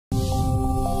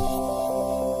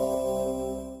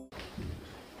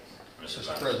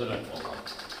Mr. President. Welcome.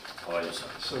 How are you, sir?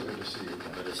 So good to see you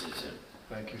again. Good to see you, sir.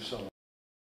 Thank you so much.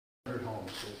 100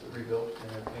 homes rebuilt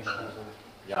and everything.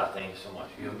 Yeah, thank you so much.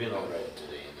 You've been already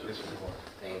today. Yes, we are.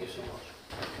 Thank you so much.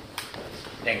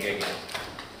 Thank you again,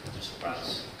 Mr.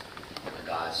 Press, the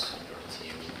guys, your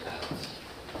team, and thank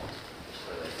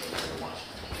you very much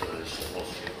for this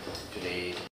hosting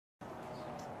today.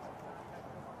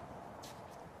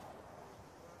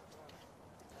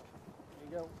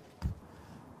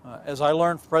 As I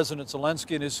learned from President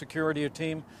Zelenskiy and his security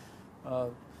team,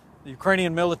 the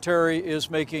Ukrainian military is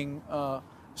making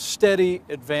steady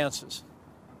advances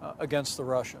against the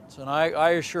Russians. And I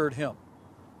assured him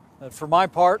that for my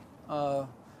part,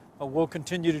 we'll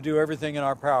continue to do everything in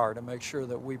our power to make sure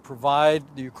that we provide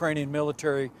the Ukrainian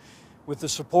military with the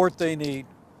support they need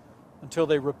until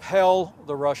they repel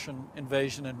the Russian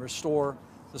invasion and restore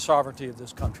the sovereignty of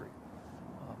this country.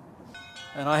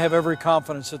 And I have every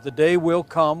confidence that the day will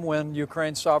come when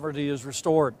Ukraine's sovereignty is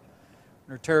restored,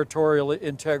 and her territorial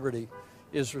integrity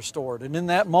is restored. And in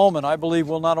that moment, I believe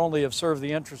we'll not only have served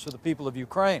the interests of the people of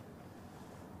Ukraine,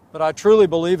 but I truly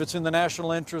believe it's in the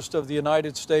national interest of the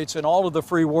United States and all of the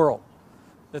free world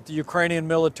that the Ukrainian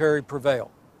military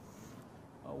prevail.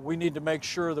 We need to make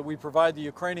sure that we provide the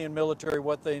Ukrainian military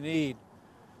what they need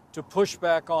to push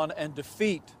back on and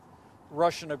defeat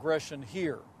Russian aggression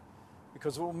here,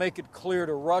 because it will make it clear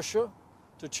to Russia,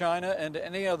 to China, and to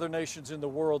any other nations in the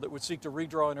world that would seek to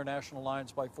redraw international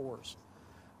lines by force,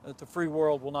 that the free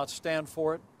world will not stand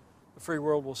for it. The free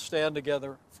world will stand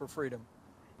together for freedom.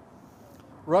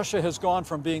 Russia has gone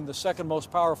from being the second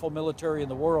most powerful military in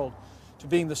the world to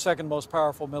being the second most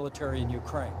powerful military in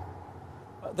Ukraine.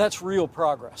 That's real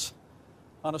progress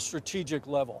on a strategic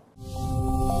level.